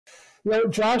You know,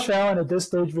 Josh Allen at this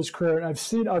stage of his career, and I've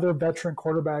seen other veteran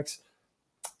quarterbacks,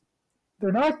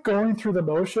 they're not going through the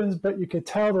motions, but you could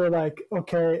tell they're like,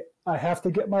 okay, I have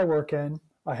to get my work in.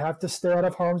 I have to stay out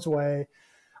of harm's way.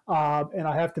 And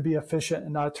I have to be efficient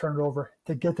and not turn it over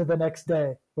to get to the next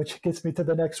day, which gets me to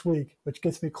the next week, which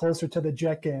gets me closer to the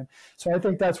Jet game. So I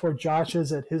think that's where Josh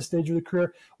is at his stage of the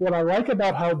career. What I like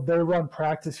about how they run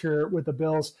practice here with the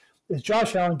Bills is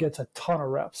Josh Allen gets a ton of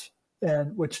reps,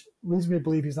 and which leads me to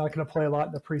believe he's not going to play a lot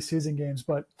in the preseason games.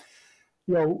 But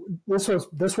you know,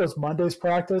 this was Monday's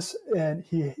practice, and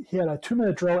he had a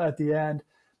 2-minute drill at the end.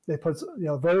 They put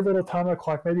very little time on the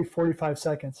clock, maybe 45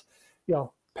 seconds.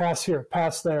 Pass here,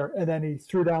 pass there, and then he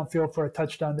threw downfield for a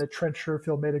touchdown that Trent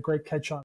Sherfield made a great catch on.